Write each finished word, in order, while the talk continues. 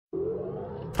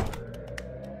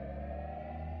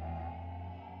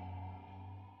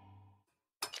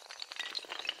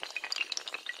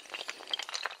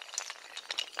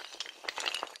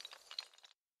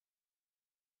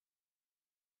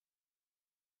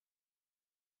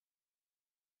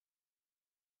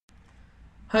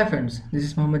Hi friends, this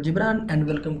is Mohammed Gibran and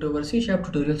welcome to our C Sharp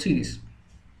tutorial series.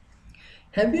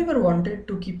 Have you ever wanted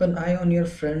to keep an eye on your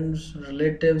friends,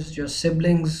 relatives, your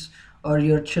siblings or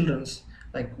your children's,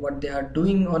 like what they are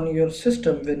doing on your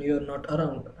system when you're not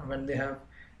around, when they have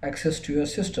access to your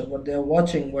system, what they are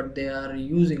watching, what they are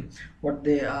using, what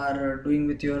they are doing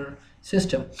with your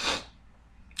system?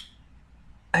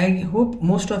 I hope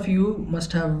most of you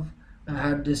must have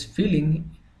had this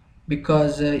feeling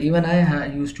because even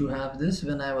used to have this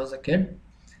when I was a kid.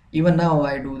 Even now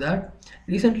I do that.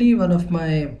 Recently, one of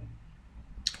my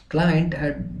client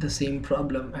had the same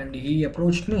problem and he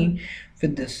approached me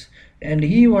with this, and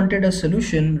he wanted a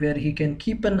solution where he can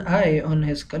keep an eye on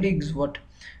his colleagues what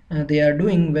they are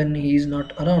doing when he is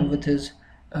not around with his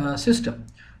system.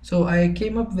 So I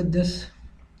came up with this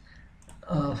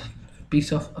uh,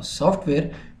 piece of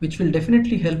software which will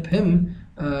definitely help him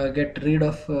get rid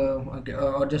of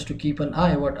or just to keep an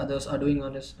eye what others are doing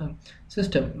on his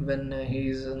system when he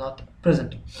is not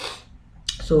present.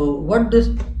 So what this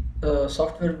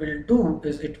software will do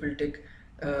is it will take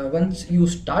once you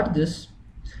start this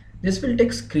will take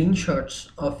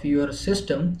screenshots of your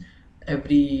system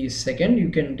every second. You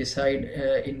can decide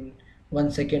in 1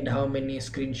 second how many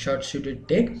screenshots should it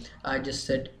take. I just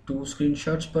set 2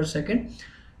 screenshots per second.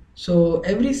 So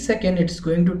every second it's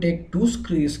going to take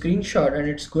screenshot and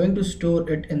it's going to store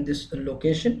it in this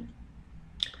location.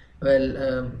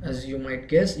 Well, as you might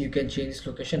guess, you can change this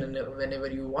location whenever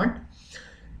you want.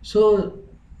 So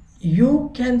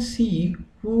you can see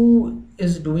who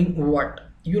is doing what.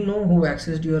 You know who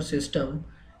accessed your system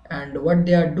and what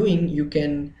they are doing. You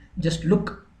can just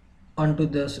look onto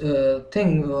this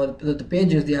thing or the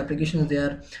pages, the applications they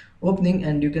are opening,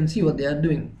 and you can see what they are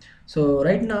doing. So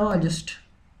right now I'll just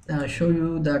show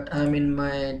you that I'm in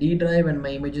my D drive and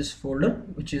my images folder,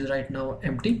 which is right now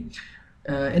empty.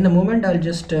 In a moment I'll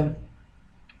just run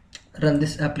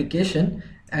this application,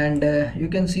 and you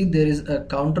can see there is a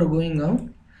counter going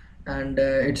on, and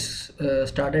it's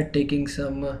started taking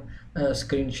some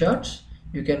screenshots.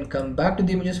 You can come back to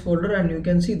the images folder and you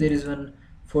can see there is one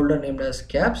folder named as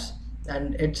caps,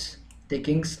 and it's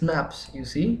taking snaps. You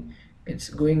see it's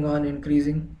going on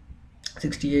increasing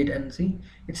 68, and see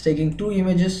it's taking 2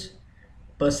 images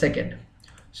per second.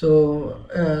 So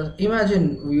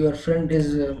imagine your friend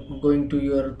is going to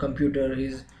your computer,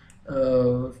 he's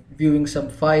viewing some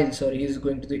files, or he's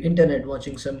going to the internet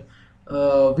watching some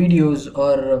videos,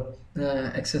 or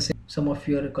accessing some of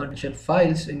your confidential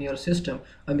files in your system,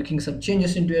 or making some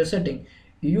changes into your setting.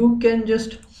 You can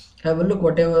just have a look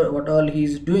what all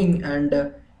he's doing,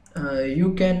 and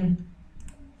you can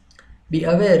be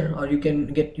aware, or you can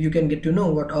get to know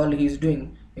what all he's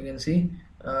doing. You can see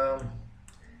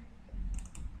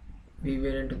we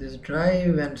went into this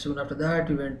drive, and soon after that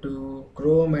we went to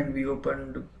Chrome and we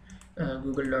opened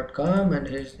google.com and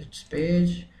here's its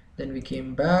page. Then we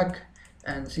came back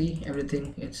and see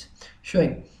everything it's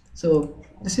showing. So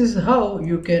this is how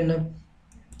you can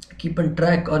keep on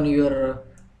track on your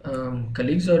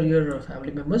colleagues or your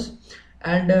family members,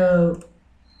 and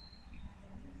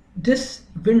this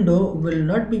window will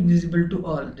not be visible to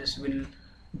all. This will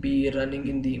be running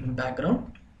in the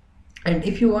background, and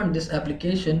if you want, this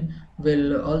application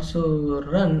will also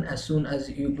run as soon as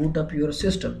you boot up your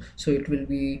system. So it will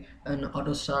be an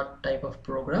auto start type of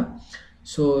program,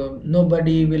 so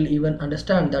nobody will even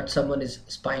understand that someone is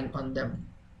spying on them.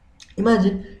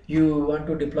 Imagine you want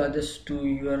to deploy this to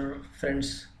your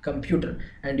friend's computer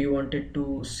and you wanted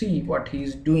to see what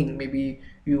he's doing. Maybe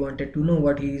you wanted to know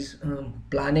what he's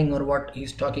planning, or what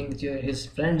he's talking with his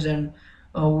friends, and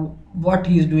what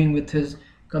he's doing with his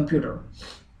computer.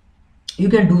 You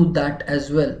can do that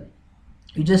as well.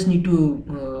 You just need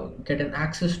to get an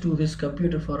access to his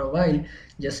computer for a while.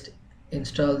 Just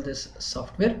install this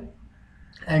software,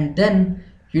 and then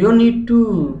you don't need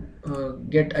to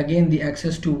get again the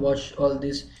access to watch all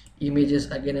these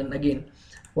images again and again.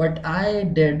 What I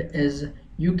did is,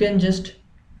 you can just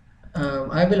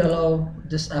I will allow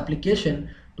this application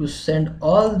to send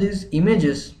all these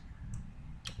images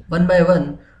one by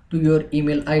one to your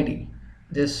email ID.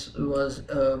 This was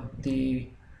the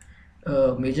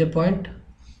major point,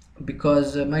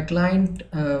 because my client,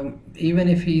 even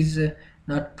if he's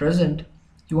not present,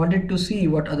 he wanted to see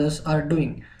what others are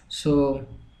doing. So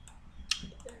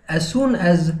as soon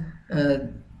as uh,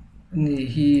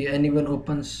 anyone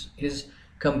opens his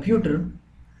computer,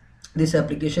 this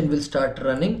application will start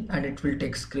running and it will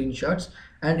take screenshots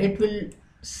and it will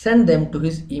send them to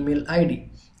his email ID,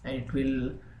 and it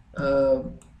will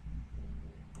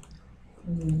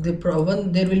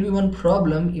there will be one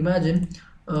problem. Imagine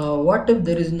what if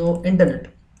there is no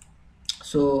internet.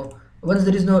 So once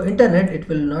there is no internet, it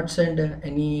will not send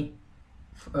any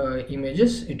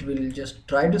images, it will just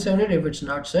try to send it. If it's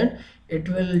not sent, it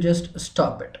will just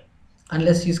stop it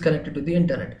unless he's connected to the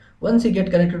internet. Once he get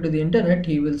connected to the internet,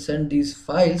 he will send these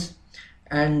files,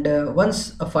 and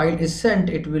once a file is sent,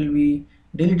 it will be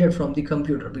deleted from the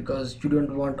computer, because you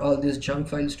don't want all these junk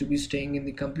files to be staying in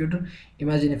the computer.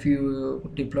 Imagine if you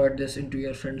deployed this into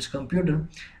your friend's computer,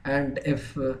 and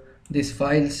if these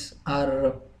files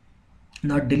are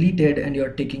not deleted and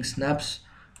you're taking snaps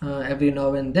every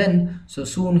now and then, so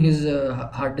soon his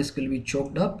hard disk will be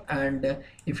choked up, and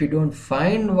if you don't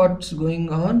find what's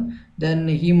going on, then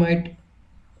he might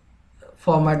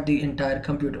format the entire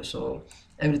computer, so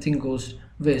everything goes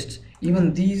waste.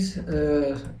 Even these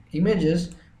images,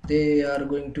 they are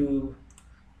going to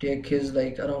take his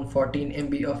like around 14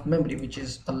 MB of memory, which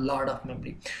is a lot of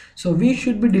memory. So we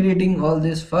should be deleting all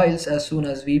these files as soon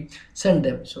as we send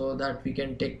them, so that we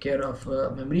can take care of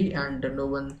memory, and no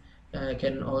one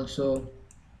can also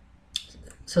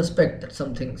suspect that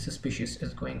something suspicious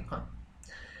is going on.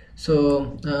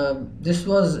 So this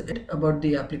was it about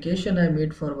the application I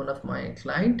made for one of my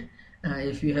client.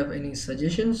 If you have any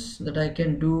suggestions that I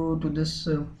can do to this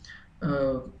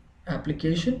uh,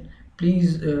 application,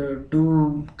 please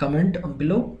do comment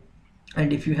below.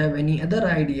 And if you have any other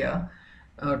idea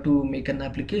to make an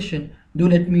application, do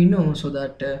let me know, so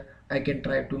that I can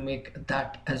try to make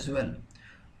that as well.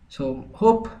 So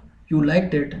hope you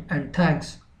liked it, and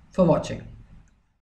thanks for watching.